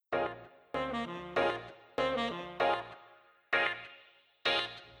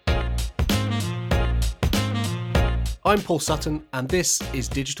I'm Paul Sutton, and this is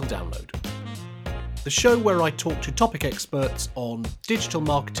Digital Download, the show where I talk to topic experts on digital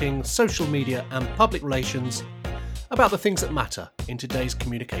marketing, social media, and public relations about the things that matter in today's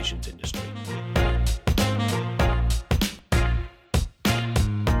communications industry.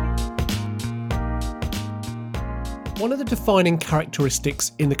 One of the defining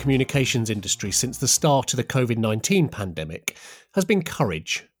characteristics in the communications industry since the start of the COVID-19 pandemic has been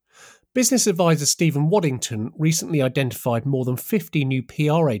courage. Business advisor Stephen Waddington recently identified more than 50 new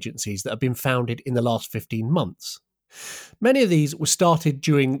PR agencies that have been founded in the last 15 months. Many of these were started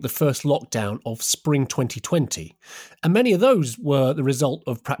during the first lockdown of spring 2020, and many of those were the result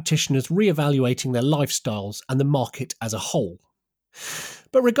of practitioners re-evaluating their lifestyles and the market as a whole.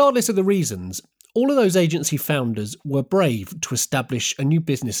 But regardless of the reasons, all of those agency founders were brave to establish a new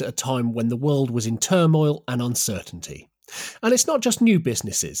business at a time when the world was in turmoil and uncertainty. And it's not just new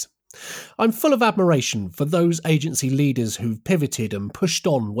businesses. I'm full of admiration for those agency leaders who've pivoted and pushed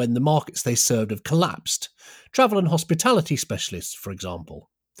on when the markets they served have collapsed. Travel and hospitality specialists, for example.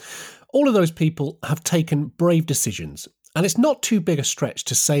 All of those people have taken brave decisions, and it's not too big a stretch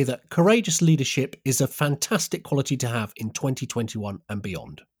to say that courageous leadership is a fantastic quality to have in 2021 and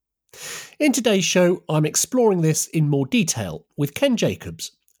beyond. In today's show, I'm exploring this in more detail with Ken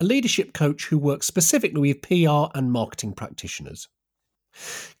Jacobs, a leadership coach who works specifically with PR and marketing practitioners.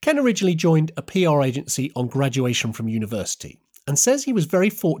 Ken originally joined a PR agency on graduation from university and says he was very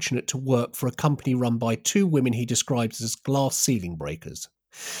fortunate to work for a company run by two women he describes as glass ceiling breakers.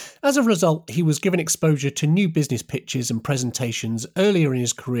 As a result, he was given exposure to new business pitches and presentations earlier in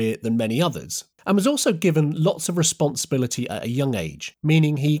his career than many others, and was also given lots of responsibility at a young age,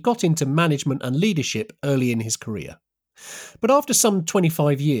 meaning he got into management and leadership early in his career. But after some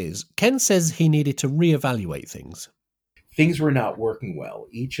 25 years, Ken says he needed to re-evaluate things. Things were not working well.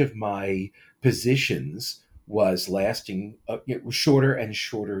 Each of my positions was lasting shorter and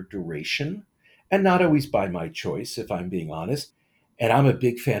shorter duration, and not always by my choice, if I'm being honest. And I'm a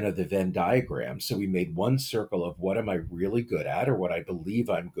big fan of the Venn diagram. So we made one circle of what am I really good at, or what I believe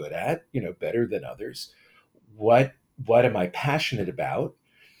I'm good at, better than others. What am I passionate about?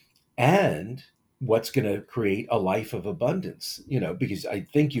 And what's going to create a life of abundance, because I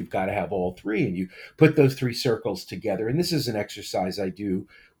think you've got to have all three, and you put those three circles together. And this is an exercise I do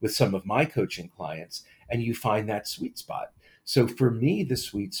with some of my coaching clients, and you find that sweet spot. So for me, the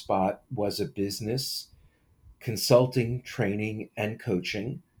sweet spot was a business consulting, training, and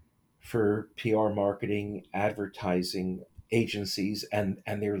coaching for PR marketing, advertising agencies and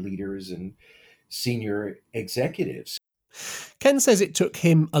their leaders and senior executives. Ken says it took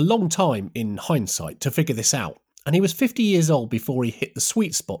him a long time in hindsight to figure this out, and he was 50 years old before he hit the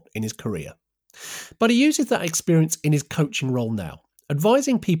sweet spot in his career. But he uses that experience in his coaching role now,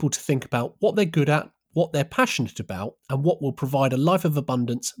 advising people to think about what they're good at, what they're passionate about, and what will provide a life of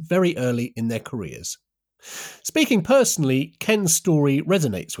abundance very early in their careers. Speaking personally, Ken's story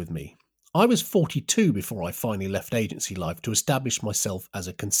resonates with me. I was 42 before I finally left agency life to establish myself as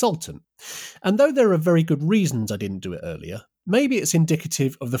a consultant. And though there are very good reasons I didn't do it earlier, maybe it's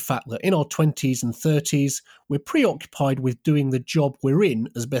indicative of the fact that in our 20s and 30s, we're preoccupied with doing the job we're in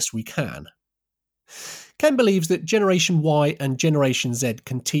as best we can. Ken believes that Generation Y and Generation Z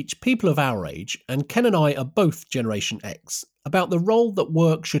can teach people of our age, and Ken and I are both Generation X, about the role that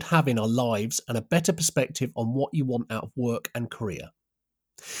work should have in our lives and a better perspective on what you want out of work and career.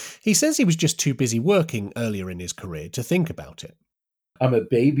 He says he was just too busy working earlier in his career to think about it. I'm a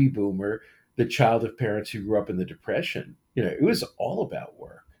baby boomer, the child of parents who grew up in the Depression. It was all about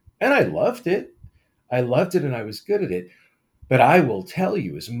work. And I loved it. And I was good at it. But I will tell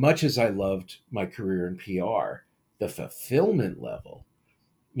you, as much as I loved my career in PR, the fulfillment level,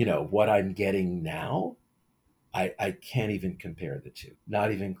 what I'm getting now, I can't even compare the two.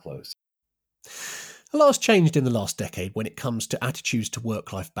 Not even close. A lot's changed in the last decade when it comes to attitudes to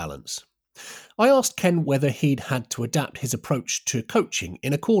work-life balance. I asked Ken whether he'd had to adapt his approach to coaching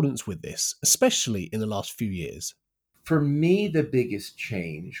in accordance with this, especially in the last few years. For me, the biggest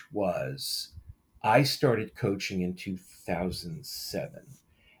change was I started coaching in 2007.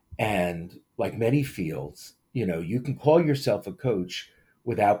 And like many fields, you can call yourself a coach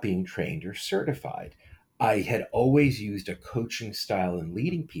without being trained or certified. I had always used a coaching style in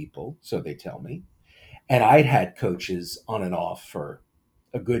leading people, so they tell me. And I'd had coaches on and off for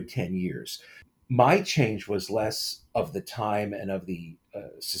a good 10 years. My change was less of the time and of the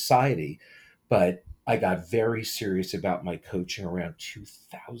society, but I got very serious about my coaching around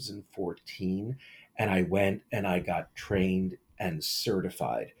 2014. And I went and I got trained and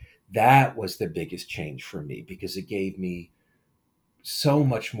certified. That was the biggest change for me because it gave me so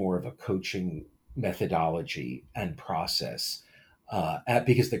much more of a coaching methodology and process,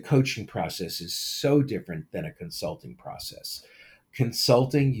 because the coaching process is so different than a consulting process.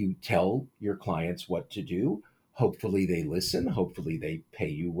 Consulting, you tell your clients what to do. Hopefully they listen. Hopefully they pay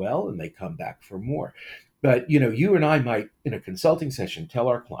you well and they come back for more. But you and I might in a consulting session tell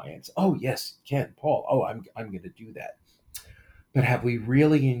our clients, "Oh yes, Ken, Paul. Oh, I'm going to do that." But have we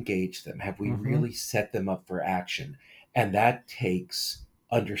really engaged them? Have we Hmm. really set them up for action? And that takes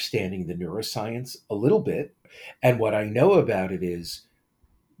understanding the neuroscience a little bit. And what I know about it is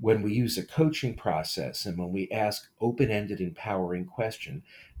when we use a coaching process and when we ask open-ended empowering question,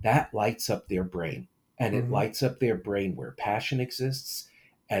 that lights up their brain, and it Hmm. lights up their brain where passion exists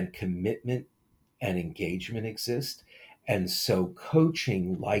and commitment and engagement exist. And so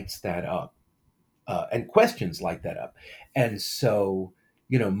coaching lights that up, and questions light that up. And so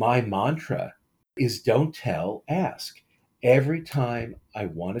my mantra is don't tell, ask. Every time I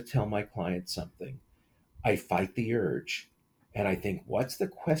want to tell my client something, I fight the urge and I think, what's the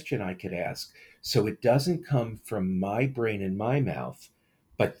question I could ask? So it doesn't come from my brain and my mouth,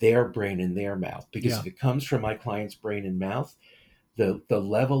 but their brain and their mouth. Because Yeah. if it comes from my client's brain and mouth, the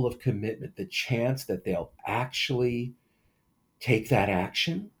level of commitment, the chance that they'll actually take that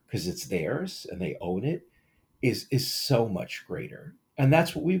action because it's theirs and they own it is so much greater. And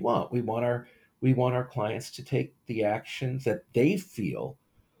that's what we want. We want our clients to take the actions that they feel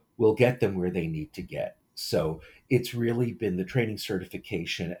will get them where they need to get. So it's really been the training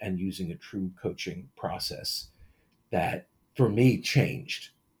certification and using a true coaching process that for me changed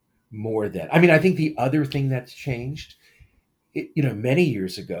more than, I mean, I think the other thing that's changed, many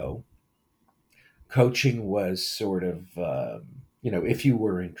years ago, coaching was sort of, if you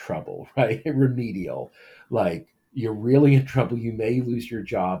were in trouble, right? Remedial, like you're really in trouble, you may lose your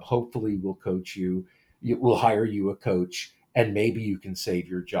job. Hopefully, we'll coach you, we'll hire you a coach, and maybe you can save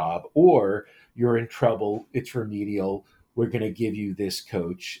your job. Or you're in trouble, it's remedial. We're going to give you this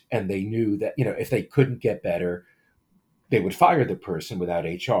coach. And they knew that, if they couldn't get better, they would fire the person without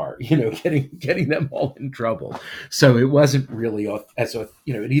HR, getting them all in trouble. So it wasn't really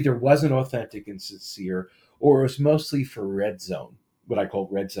it either wasn't authentic and sincere, or it was mostly for red zone, what I call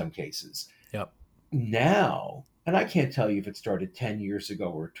red zone cases. Yep. Now, and I can't tell you if it started 10 years ago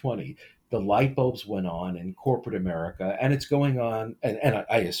or 20, the light bulbs went on in corporate America, and it's going on, and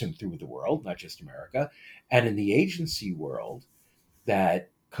I assume through the world, not just America, and in the agency world, that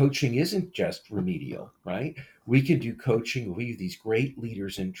coaching isn't just remedial, right? We can do coaching. We have these great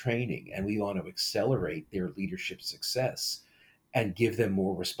leaders in training, and we want to accelerate their leadership success and give them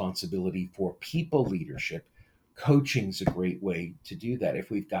more responsibility for people leadership. Coaching's a great way to do that. If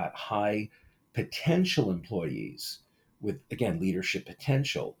we've got high potential employees with, again, leadership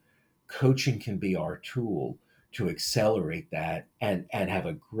potential, coaching can be our tool to accelerate that and have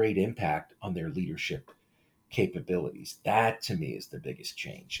a great impact on their leadership capabilities. That to me is the biggest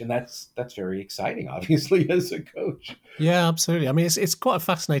change, and that's very exciting, obviously, as a coach. Yeah, absolutely. I mean, it's quite a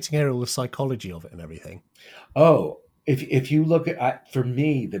fascinating area, all the psychology of it and everything. Oh, if you look at, for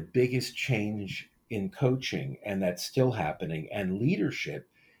me, the biggest change in coaching, and that's still happening, and leadership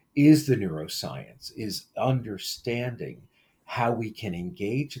is the neuroscience, is understanding how we can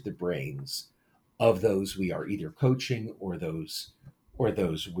engage the brains of those we are either coaching or those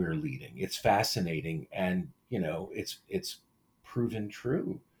we're leading. It's fascinating, and it's proven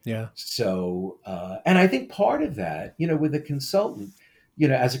true. Yeah. So, and I think part of that, with a consultant,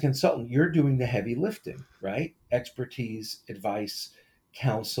 as a consultant, you're doing the heavy lifting, right? Expertise, advice,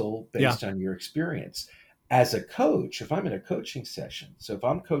 counsel Yeah. based on your experience. As a coach, if I'm in a coaching session, so if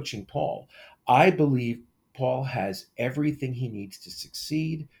I'm coaching Paul, I believe Paul has everything he needs to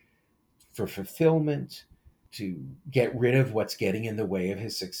succeed, for fulfillment, to get rid of what's getting in the way of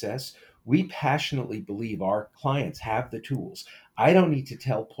his success. We passionately believe our clients have the tools. I don't need to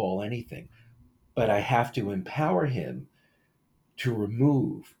tell Paul anything, but I have to empower him to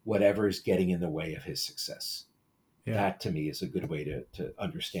remove whatever is getting in the way of his success. Yeah. That to me is a good way to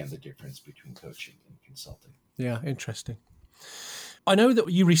understand the difference between coaching and consulting. Yeah. Interesting. I know that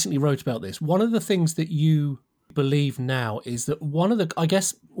you recently wrote about this. One of the things that you believe now is that one of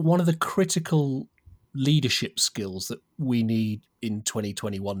the critical leadership skills that we need in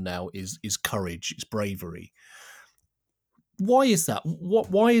 2021 now is courage, it's bravery. Why is that?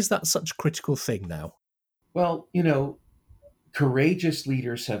 Why is that such a critical thing now? Well, courageous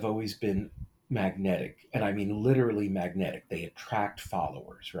leaders have always been magnetic, and I mean literally magnetic. They attract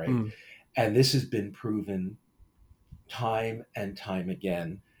followers, right? Mm, And this has been proven time and time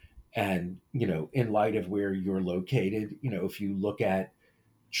again. And, in light of where you're located, if you look at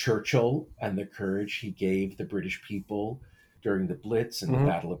Churchill and the courage he gave the British people during the Blitz and the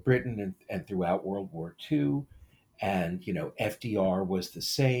Battle of Britain and throughout World War II. And, FDR was the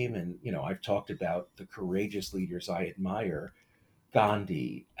same. And, I've talked about the courageous leaders I admire,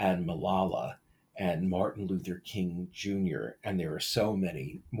 Gandhi and Malala and Martin Luther King Jr., and there are so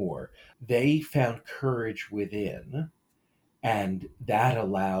many more. They found courage within, and that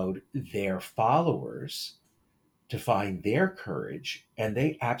allowed their followers to find their courage, and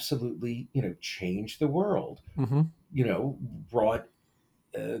they absolutely, changed the world. Brought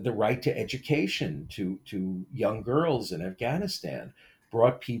the right to education to young girls in Afghanistan,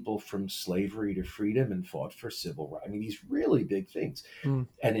 brought people from slavery to freedom, and fought for civil rights. I mean, these really big things,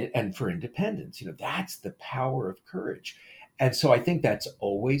 and for independence. That's the power of courage, and so I think that's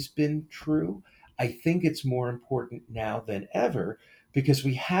always been true. I think it's more important now than ever because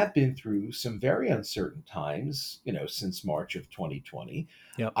we have been through some very uncertain times, since March of 2020.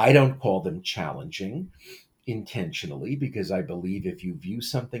 Yep. I don't call them challenging intentionally because I believe if you view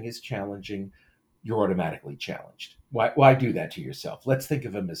something as challenging, you're automatically challenged. Why do that to yourself? Let's think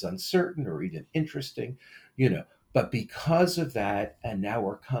of them as uncertain or even interesting, But because of that, and now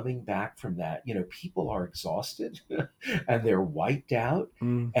we're coming back from that, people are exhausted and they're wiped out.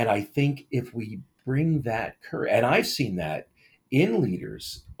 And I think if we bring that courage, and I've seen that in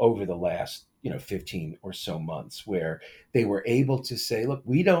leaders over the last, 15 or so months, where they were able to say, look,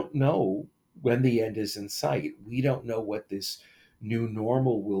 we don't know when the end is in sight. We don't know what this new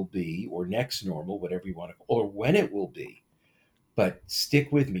normal will be, or next normal, whatever you want to, or when it will be. But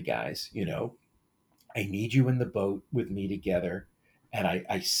stick with me, guys. I need you in the boat with me together. And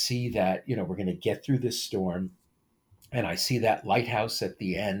I see that, we're going to get through this storm. And I see that lighthouse at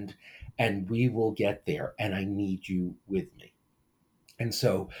the end, and we will get there. And I need you with me. And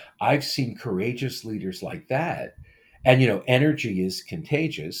so I've seen courageous leaders like that. And, energy is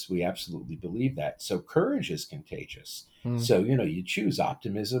contagious. We absolutely believe that. So courage is contagious. So, you choose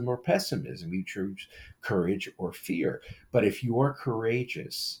optimism or pessimism. You choose courage or fear. But if you are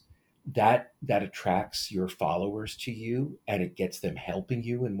courageous, that attracts your followers to you, and it gets them helping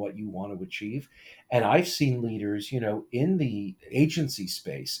you in what you want to achieve. And I've seen leaders, in the agency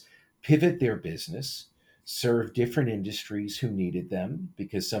space, pivot their business, serve different industries who needed them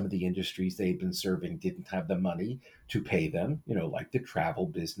because some of the industries they've been serving didn't have the money to pay them, like the travel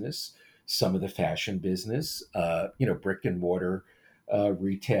business, some of the fashion business, brick and mortar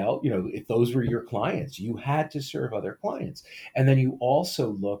retail. If those were your clients, you had to serve other clients. And then you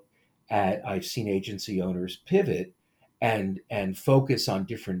also look at, I've seen agency owners pivot and focus on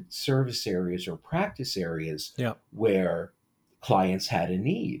different service areas or practice areas where clients had a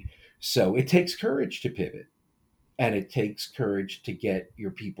need. So it takes courage to pivot, and it takes courage to get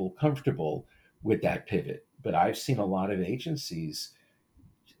your people comfortable with that pivot. But I've seen a lot of agencies,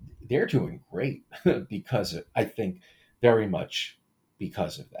 they're doing great because I think very much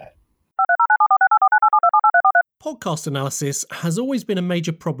because of that. Podcast analysis has always been a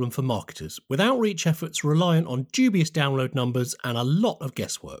major problem for marketers, with outreach efforts reliant on dubious download numbers and a lot of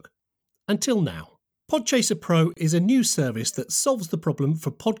guesswork. Until now. Podchaser Pro is a new service that solves the problem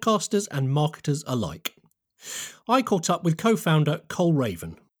for podcasters and marketers alike. I caught up with co-founder Cole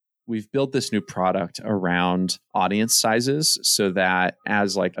Raven. We've built this new product around audience sizes so that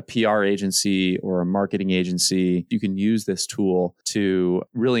as like a PR agency or a marketing agency, you can use this tool to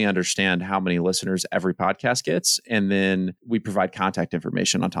really understand how many listeners every podcast gets. And then we provide contact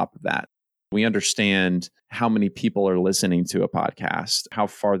information on top of that. We understand how many people are listening to a podcast, how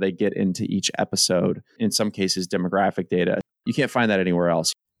far they get into each episode, in some cases, demographic data. You can't find that anywhere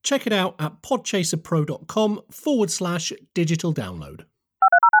else. Check it out at podchaserpro.com/digital download.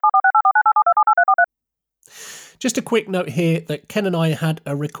 Just a quick note here that Ken and I had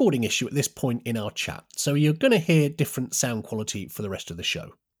a recording issue at this point in our chat, so you're going to hear different sound quality for the rest of the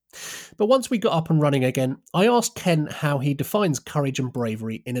show. But once we got up and running again, I asked Ken how he defines courage and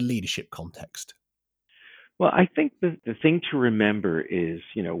bravery in a leadership context. Well, I think the thing to remember is,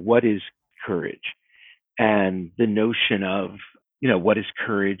 what is courage? And the notion of, what is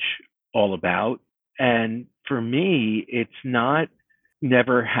courage all about? And for me, it's not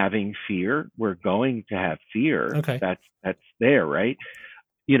never having fear. We're going to have fear. Okay. That's there, right?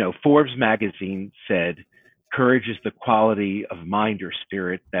 Forbes magazine said, courage is the quality of mind or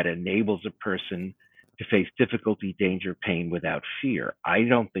spirit that enables a person to face difficulty, danger, pain without fear. I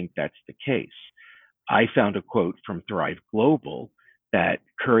don't think that's the case. I found a quote from Thrive Global that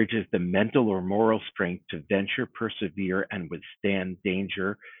courage is the mental or moral strength to venture, persevere, and withstand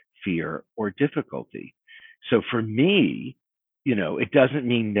danger, fear, or difficulty. So for me, it doesn't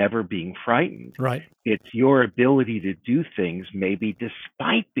mean never being frightened. Right. It's your ability to do things maybe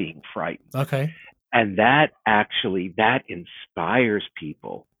despite being frightened. Okay. And that inspires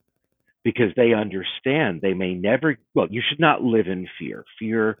people because they understand they may never, well, you should not live in fear.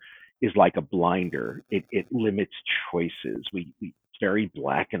 Fear is like a blinder. It limits choices. It's very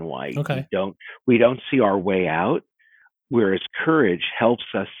black and white. Okay. We don't see our way out, whereas courage helps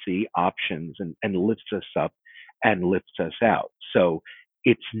us see options and lifts us up and lifts us out. So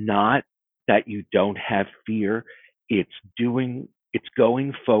it's not that you don't have fear. It's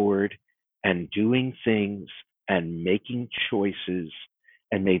going forward and doing things and making choices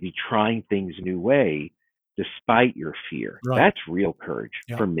and maybe trying things a new way despite your fear. Right. That's real courage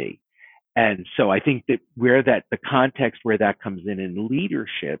Yeah. for me. And so I think that the context where that comes in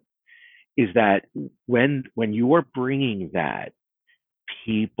leadership is that when you are bringing that,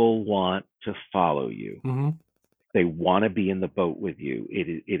 people want to follow you. Mm-hmm. They want to be in the boat with you.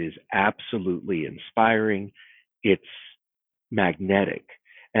 It is absolutely inspiring. It's magnetic.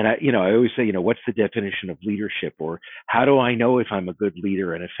 And I always say, what's the definition of leadership, or how do I know if I'm a good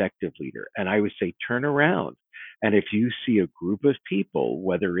leader, an effective leader? And I always say, turn around. And if you see a group of people,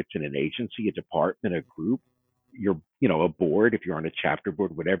 whether it's in an agency, a department, a group, you're, a board, if you're on a chapter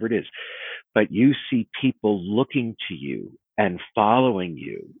board, whatever it is, but you see people looking to you and following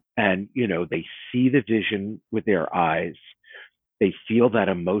you, and, they see the vision with their eyes, they feel that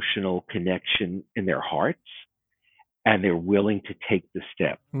emotional connection in their hearts, and they're willing to take the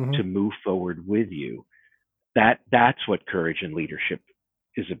step Mm-hmm. to move forward with you. That's what courage and leadership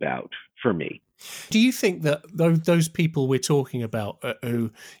is about for me. Do you think that those people we're talking about,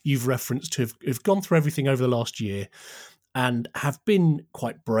 who you've referenced, have gone through everything over the last year and have been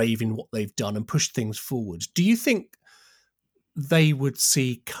quite brave in what they've done and pushed things forward, do you think they would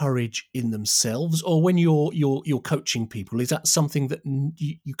see courage in themselves? Or when you're coaching people, is that something that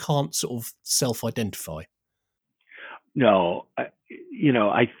you can't sort of self-identify? No,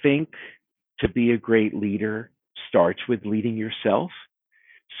 I think to be a great leader starts with leading yourself.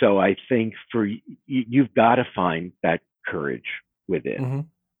 So I think you've got to find that courage within. Mm-hmm.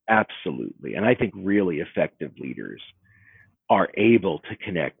 Absolutely. And I think really effective leaders are able to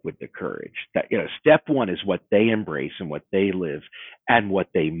connect with the courage. That, step one is what they embrace and what they live and what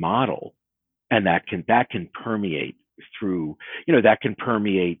they model. And that can permeate through, that can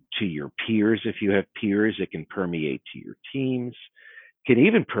permeate to your peers. If you have peers, it can permeate to your teams, can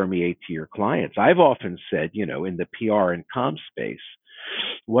even permeate to your clients. I've often said, in the PR and comm space,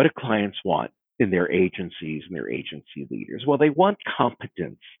 what do clients want in their agencies and their agency leaders? Well, they want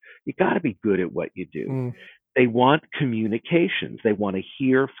competence. You got to be good at what you do. Mm. They want communications. They want to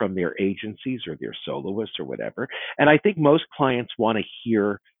hear from their agencies or their soloists or whatever. And I think most clients want to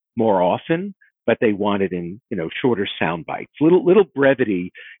hear more often, but they want it in, shorter sound bites, little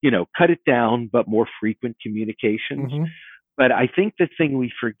brevity, cut it down, but more frequent communications. Mm-hmm. But I think the thing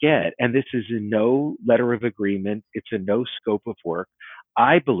we forget, and this is in no letter of agreement, it's in no scope of work,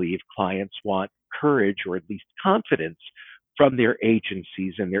 I believe clients want courage, or at least confidence, from their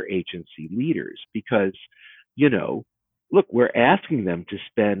agencies and their agency leaders. Because, look, we're asking them to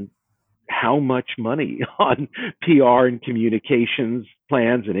spend how much money on PR and communications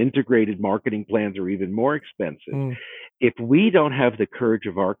plans, and integrated marketing plans are even more expensive. Mm. If we don't have the courage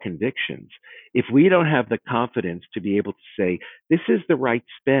of our convictions, if we don't have the confidence to be able to say, this is the right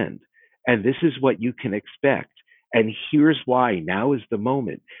spend, and this is what you can expect, and here's why, now is the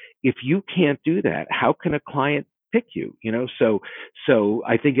moment. If you can't do that, how can a client pick you? So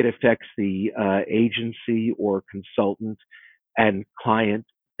I think it affects the agency or consultant and client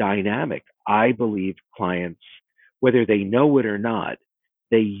dynamic. I believe clients, whether they know it or not,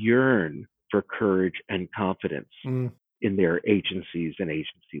 they yearn for courage and confidence in their agencies and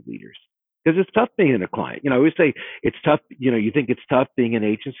agency leaders. Because it's tough being a client. I always say it's tough. You think it's tough being an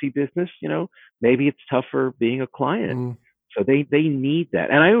agency business, maybe it's tougher being a client. So they need that.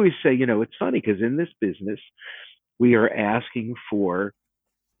 And I always say, it's funny because in this business, we are asking for,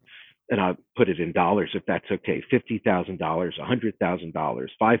 and I'll put it in dollars if that's okay, $50,000, $100,000,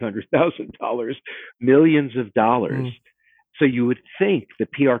 $500,000, millions of dollars. So you would think the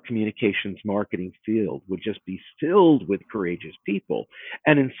PR communications marketing field would just be filled with courageous people.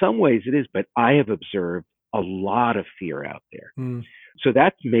 And in some ways it is, but I have observed a lot of fear out there. So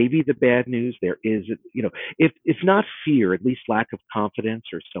that's maybe the bad news. There is, if not fear, at least lack of confidence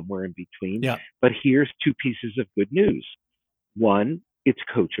or somewhere in between. Yeah. But here's two pieces of good news. One, it's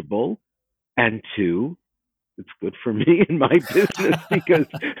coachable. And two, it's good for me in my business because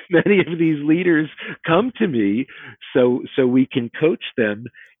many of these leaders come to me so we can coach them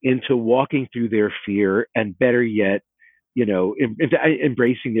into walking through their fear and, better yet,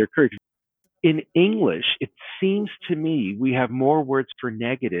 embracing their courage. In English, it seems to me we have more words for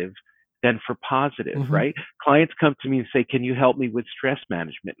negative than for positive, Mm-hmm. right? Clients come to me and say, can you help me with stress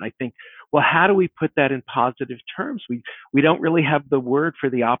management? And I think, well, how do we put that in positive terms? We don't really have the word for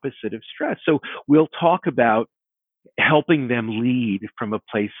the opposite of stress. So we'll talk about helping them lead from a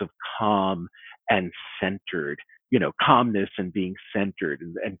place of calm and centered, calmness and being centered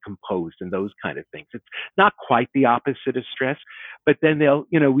and composed and those kind of things. It's not quite the opposite of stress, but then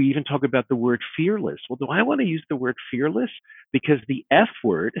we even talk about the word fearless. Well, do I want to use the word fearless? Because the F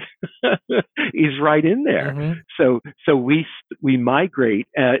word is right in there. Mm-hmm. So we migrate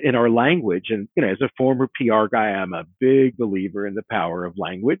in our language, and as a former PR guy, I'm a big believer in the power of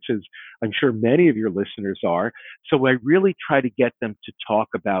language, as I'm sure many of your listeners are. So I really try to get them to talk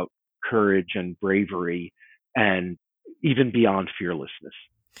about courage and bravery and even beyond fearlessness.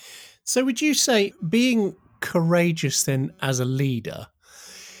 So would you say being courageous then as a leader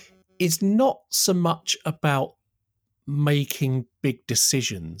is not so much about making big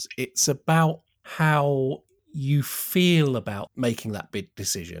decisions, it's about how you feel about making that big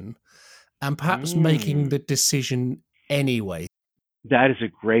decision and perhaps making the decision anyway? That is a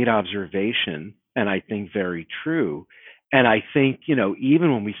great observation, and I think very true. And I think,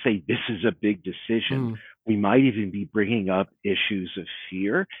 even when we say this is a big decision, we might even be bringing up issues of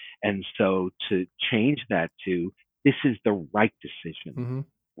fear. And so to change that to this is the right decision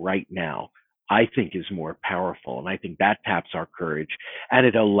right now, I think is more powerful. And I think that taps our courage, and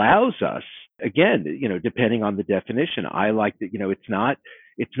it allows us, again, depending on the definition, I like that,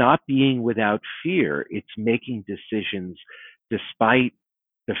 it's not being without fear. It's making decisions despite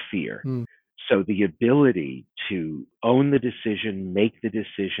the fear. So the ability to own the decision, make the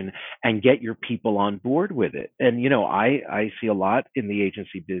decision, and get your people on board with it. And, I see a lot in the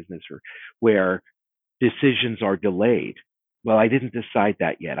agency business where decisions are delayed. Well, I didn't decide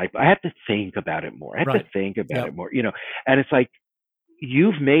that yet. I have to think about it more. I have to think about it more, and it's like,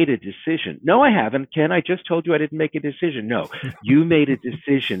 you've made a decision. No, I haven't. Ken, I just told you I didn't make a decision. No, you made a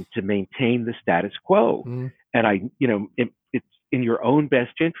decision to maintain the status quo. And it's in your own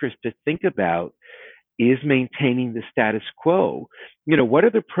best interest to think about, is maintaining the status quo, what are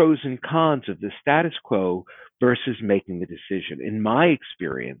the pros and cons of the status quo versus making the decision? In my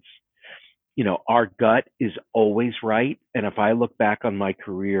experience, our gut is always right. And if I look back on my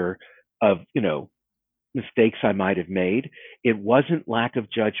career of, mistakes I might have made, it wasn't lack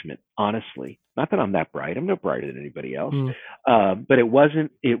of judgment, honestly. Not that I'm that bright. I'm no brighter than anybody else. But it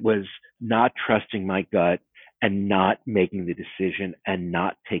was not trusting my gut and not making the decision and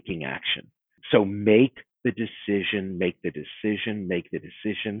not taking action. So make the decision, make the decision, make the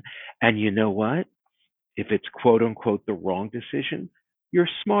decision. And you know what? If it's quote unquote the wrong decision, you're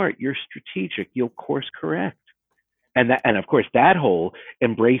smart, you're strategic, you'll course correct. And of course, that whole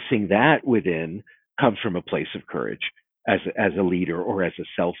embracing that within comes from a place of courage as a leader or as a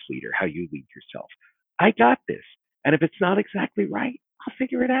self leader, how you lead yourself. I got this. And if it's not exactly right, I'll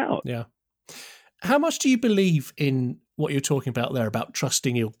figure it out. Yeah. How much do you believe in what you're talking about there about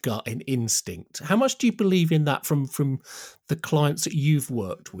trusting your gut and instinct? How much do you believe in that from the clients that you've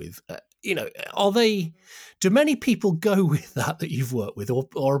worked with? Do many people go with that you've worked with, or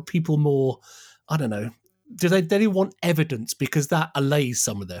are people more, I don't know, do they want evidence because that allays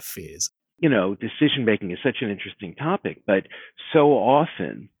some of their fears? Decision making is such an interesting topic, but so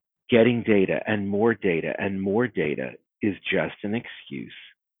often getting data and more data and more data is just an excuse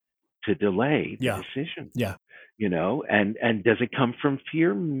to delay the decision. Yeah. And does it come from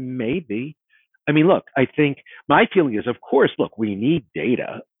fear? Maybe. I mean, look, I think my feeling is, of course, look, we need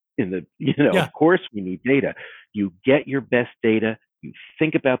data of course we need data. You get your best data, you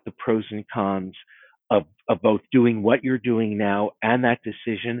think about the pros and cons of both doing what you're doing now and that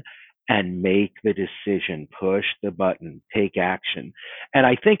decision, and make the decision, push the button, take action. And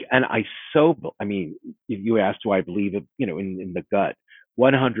I think, you asked, do I believe it, in the gut,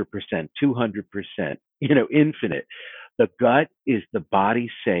 100%, 200%, infinite. The gut is the body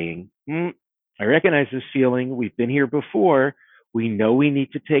saying, I recognize this feeling. We've been here before. We know we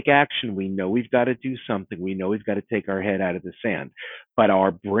need to take action. We know we've got to do something. We know we've got to take our head out of the sand. But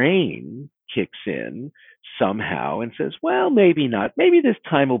our brain kicks in somehow and says, well, maybe not. Maybe this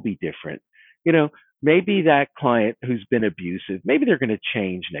time will be different. Maybe that client who's been abusive, maybe they're going to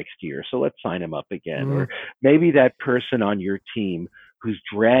change next year. So let's sign them up again. Or maybe that person on your team who's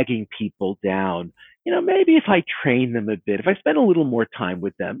dragging people down, maybe if I train them a bit, if I spend a little more time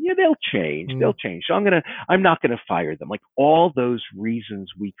with them, they'll change. They'll change. So I'm not going to fire them. Like all those reasons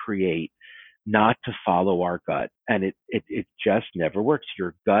we create not to follow our gut. And it just never works.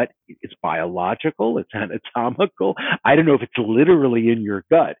 Your gut, it's biological, it's anatomical. I don't know if it's literally in your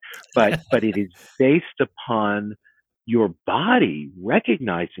gut, but it is based upon your body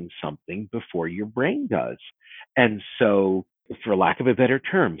recognizing something before your brain does. And so, for lack of a better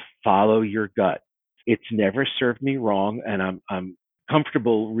term, follow your gut. It's never served me wrong, and I'm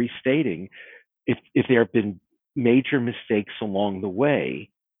comfortable restating if there have been major mistakes along the way,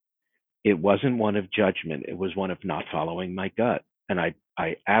 it wasn't one of judgment. It was one of not following my gut. And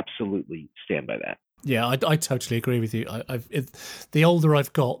I absolutely stand by that. Yeah, I totally agree with you. The older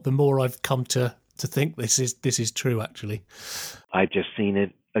I've got, the more I've come to think this is true, actually. I've just seen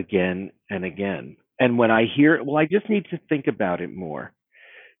it again and again. And when I hear it, well, I just need to think about it more.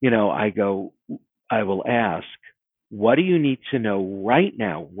 I will ask, what do you need to know right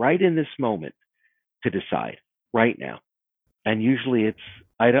now, right in this moment, to decide right now? And usually it's,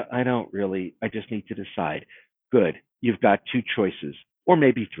 I just need to decide. Good. You've got two choices, or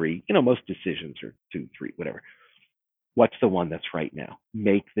maybe three. Most decisions are 2, 3, whatever. What's the one that's right now?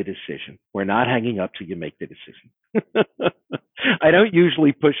 Make the decision. We're not hanging up till you make the decision. I don't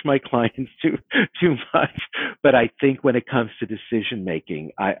usually push my clients too much, but I think when it comes to decision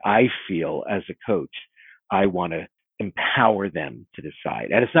making, I feel as a coach, I want to empower them to decide.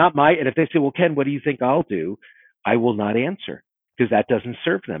 And it's not and if they say, well, Ken, what do you think I'll do? I will not answer, because that doesn't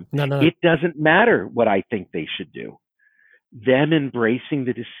serve them. No. It doesn't matter what I think they should do. Them embracing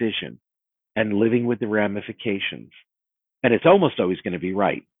the decision and living with the ramifications. And it's almost always going to be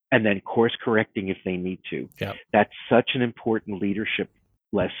right. And then course correcting if they need to. Yep. That's such an important leadership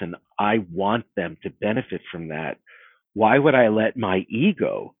lesson. I want them to benefit from that. Why would I let my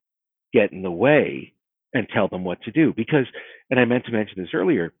ego get in the way and tell them what to do? Because, and I meant to mention this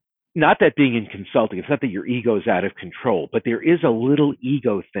earlier, not that being in consulting, it's not that your ego is out of control, but there is a little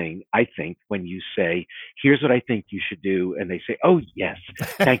ego thing, I think, when you say, here's what I think you should do. And they say, oh, yes,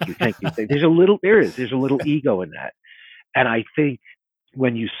 thank you. There's a little ego in that. And I think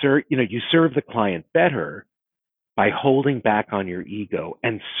when you serve the client better by holding back on your ego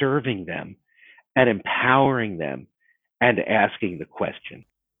and serving them and empowering them and asking the question.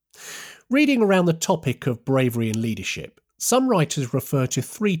 Reading around the topic of bravery and leadership, some writers refer to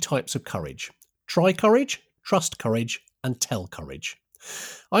 3 types of courage: try courage, trust courage, and tell courage.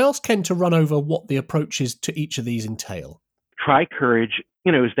 I asked Ken to run over what the approaches to each of these entail. Try courage,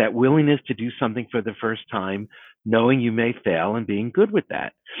 is that willingness to do something for the first time, knowing you may fail and being good with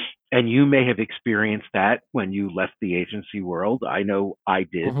that. And you may have experienced that when you left the agency world. I know I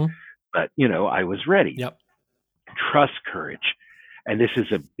did, but I was ready. Yep. Trust courage. And this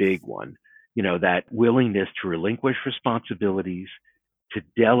is a big one, that willingness to relinquish responsibilities, to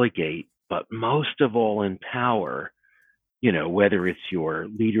delegate, but most of all empower, whether it's your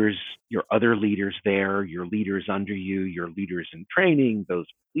leaders, your other leaders there, your leaders under you, your leaders in training, those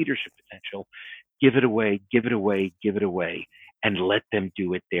leadership potential, give it away, and let them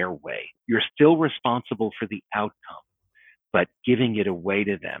do it their way. You're still responsible for the outcome, but giving it away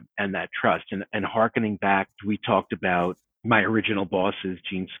to them, and that trust. And hearkening back, we talked about my original bosses,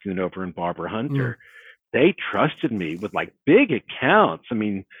 Gene Schoonover and Barbara Hunter. They trusted me with like big accounts. I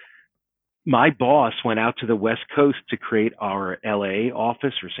mean, my boss went out to the West Coast to create our LA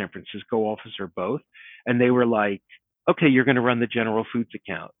office or San Francisco office or both. And they were like, okay, you're going to run the General Foods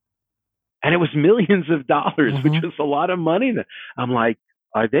account. And it was millions of dollars, which was a lot of money. I'm like,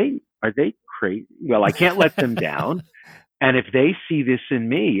 are they crazy? Well, I can't let them down. And if they see this in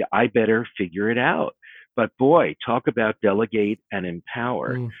me, I better figure it out. But boy, talk about delegate and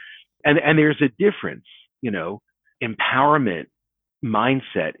empower. And there's a difference, empowerment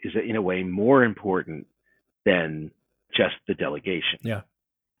mindset is in a way more important than just the delegation. Yeah.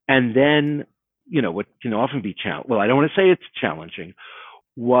 And then, what can often be I don't want to say it's challenging.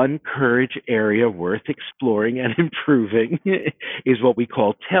 One courage area worth exploring and improving is what we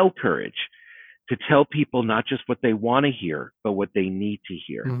call tell courage, to tell people not just what they want to hear, but what they need to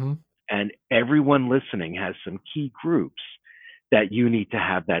hear. And everyone listening has some key groups that you need to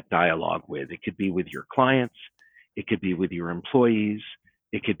have that dialogue with. It could be with your clients. It could be with your employees.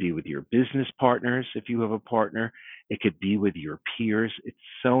 It could be with your business partners if you have a partner. It could be with your peers. It's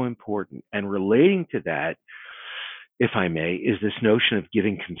so important. And relating to that, if I may, is this notion of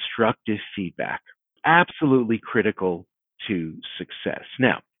giving constructive feedback. Absolutely critical to success.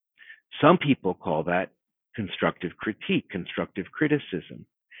 Now, some people call that constructive critique, constructive criticism.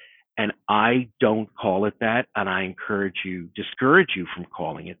 And I don't call it that. And I discourage you from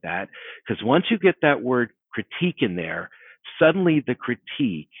calling it that. Because once you get that word critique in there, suddenly the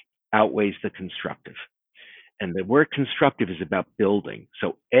critique outweighs the constructive. And the word constructive is about building.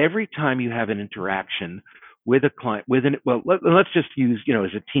 So every time you have an interaction with a client, let's just use,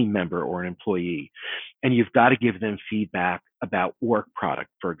 as a team member or an employee, and you've got to give them feedback about work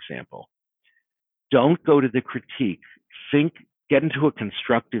product, for example. Don't go to the critique. Get into a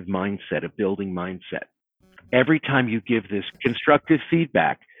constructive mindset, a building mindset. Every time you give this constructive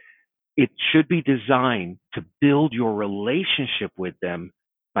feedback, it should be designed to build your relationship with them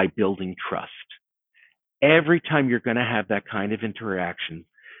by building trust. Every time you're going to have that kind of interaction,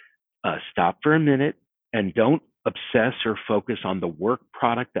 stop for a minute and don't obsess or focus on the work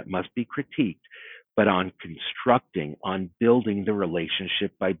product that must be critiqued, but on constructing, on building the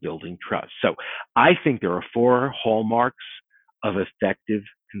relationship by building trust. So I think there are 4 hallmarks of effective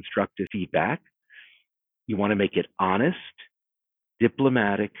constructive feedback. You want to make it honest,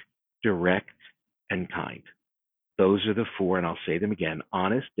 diplomatic, direct, and kind. Those are the 4, and I'll say them again: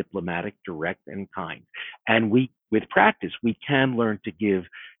 honest, diplomatic, direct, and kind. And with practice, we can learn to give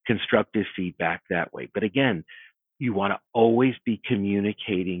constructive feedback that way. But again, you want to always be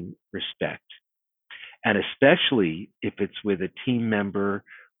communicating respect. And especially if it's with a team member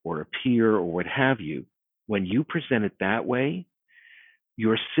or a peer or what have you, when you present it that way,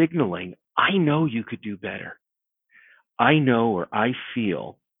 you're signaling, I know you could do better. I know, or I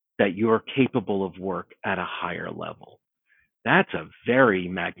feel that you're capable of work at a higher level. That's a very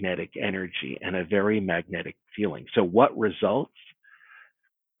magnetic energy and a very magnetic feeling. So what results?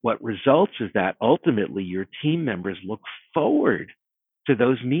 What results is that ultimately your team members look forward to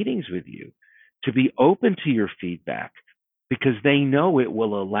those meetings with you, to be open to your feedback, because they know it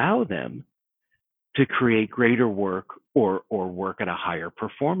will allow them to create greater work or work at a higher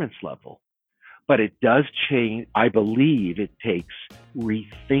performance level. But it does change. I believe it takes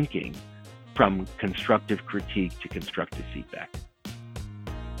rethinking from constructive critique to constructive feedback.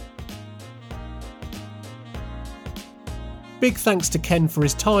 Big thanks to Ken for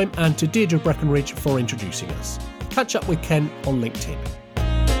his time and to Deirdre Breckenridge for introducing us. Catch up with Ken on LinkedIn.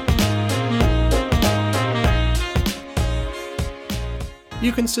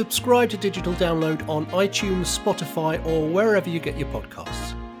 You can subscribe to Digital Download on iTunes, Spotify, or wherever you get your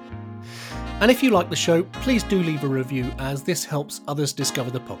podcasts. And if you like the show, please do leave a review, as this helps others discover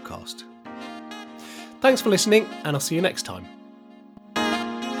the podcast. Thanks for listening, and I'll see you next time.